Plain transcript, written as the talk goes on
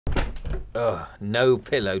Ugh, no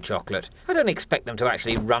pillow chocolate. I don't expect them to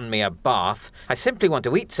actually run me a bath. I simply want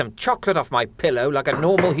to eat some chocolate off my pillow like a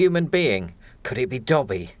normal human being. Could it be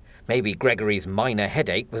Dobby? Maybe Gregory's minor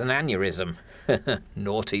headache was an aneurysm.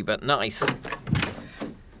 Naughty but nice.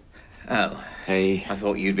 Oh. Hey. I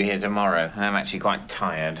thought you'd be here tomorrow. I'm actually quite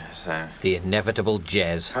tired, so... The inevitable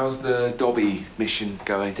Jez. How's the Dobby mission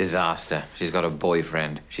going? Disaster. She's got a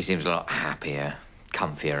boyfriend. She seems a lot happier,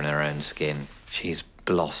 comfier in her own skin. She's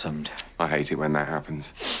blossomed. I hate it when that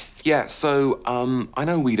happens. Yeah, so, I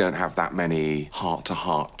know we don't have that many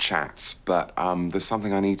heart-to-heart chats, but, there's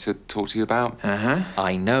something I need to talk to you about. Uh-huh.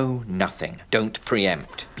 I know nothing. Don't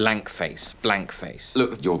preempt. Blank face, blank face.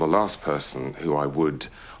 Look, you're the last person who I would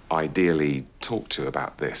ideally talk to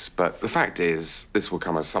about this, but the fact is, this will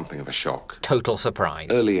come as something of a shock. Total surprise.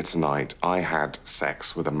 Earlier tonight, I had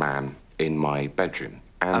sex with a man in my bedroom,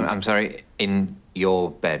 and... I'm sorry, in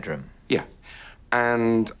your bedroom? Yeah.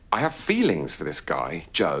 And I have feelings for this guy,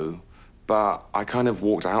 Joe, but I kind of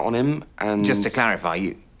walked out on him, and... Just to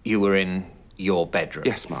clarify, you were in your bedroom?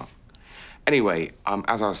 Yes, Mark. Anyway,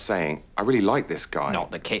 as I was saying, I really like this guy.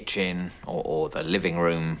 Not the kitchen, or the living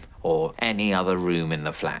room, or any other room in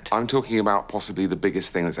the flat. I'm talking about possibly the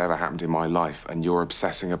biggest thing that's ever happened in my life, and you're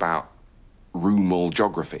obsessing about roomal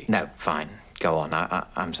geography. No, fine. Go on.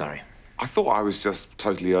 I'm sorry. I thought I was just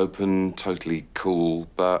totally open, totally cool,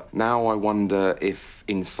 but now I wonder if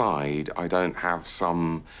inside I don't have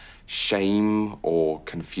some shame or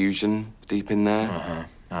confusion deep in there. Uh-huh.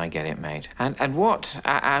 I get it, mate. And what,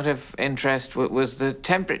 out of interest, was the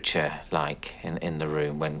temperature like in the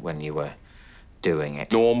room when you were doing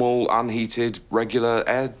it? Normal, unheated, regular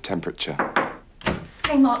air temperature.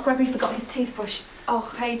 Hey, Mark, Gregory forgot his toothbrush.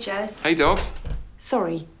 Oh, hey, Jez. Hey, dogs.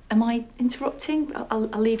 Sorry, am I interrupting? I'll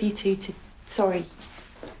leave you two to... Sorry.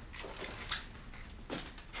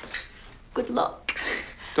 Good luck.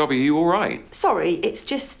 Dobby, are you all right? Sorry, it's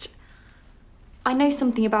just... I know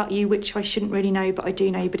something about you which I shouldn't really know, but I do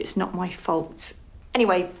know, but it's not my fault.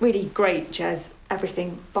 Anyway, really great, Jez.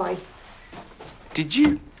 Everything. Bye. Do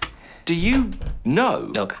you know?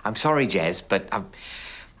 Look, I'm sorry, Jez, but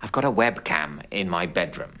I've got a webcam in my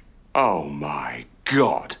bedroom. Oh, my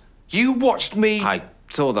God. You watched me... I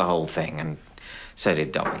saw the whole thing, and so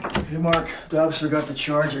did Dobby. Hey, Mark, Dobbs forgot the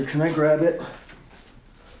charger. Can I grab it?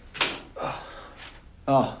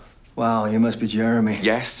 Oh, wow, you must be Jeremy.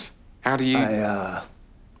 Yes? How do you... I,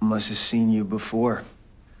 must have seen you before.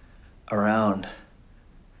 Around.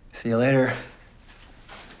 See you later.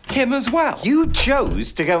 Him as well? You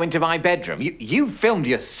chose to go into my bedroom. You filmed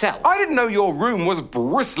yourself. I didn't know your room was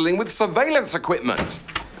bristling with surveillance equipment.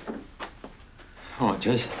 All right,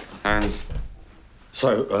 Jez. Hands.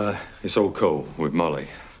 So, it's all cool with Molly.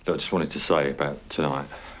 Look, I just wanted to say about tonight,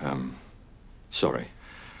 sorry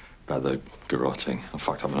about the garrotting. I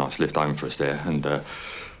fucked up a nice lift home for us there, and,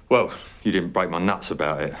 well, you didn't break my nuts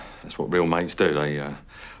about it. That's what real mates do. They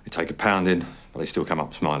take a pounding, but they still come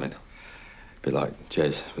up smiling. A bit like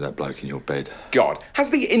Jez with that bloke in your bed. God, has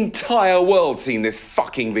the entire world seen this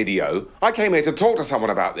fucking video? I came here to talk to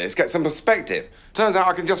someone about this, get some perspective. Turns out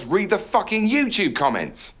I can just read the fucking YouTube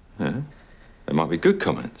comments. Yeah, there might be good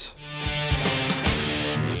comments.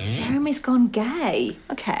 Jeremy's gone gay.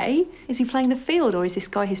 Okay. Is he playing the field, or is this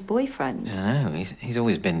guy his boyfriend? I don't know. He's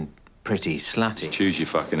always been pretty slutty. Choose your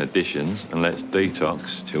fucking additions and let's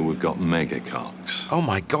detox till we've got mega cocks. Oh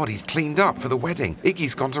my God, he's cleaned up for the wedding.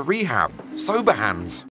 Iggy's gone to rehab. Sober hands.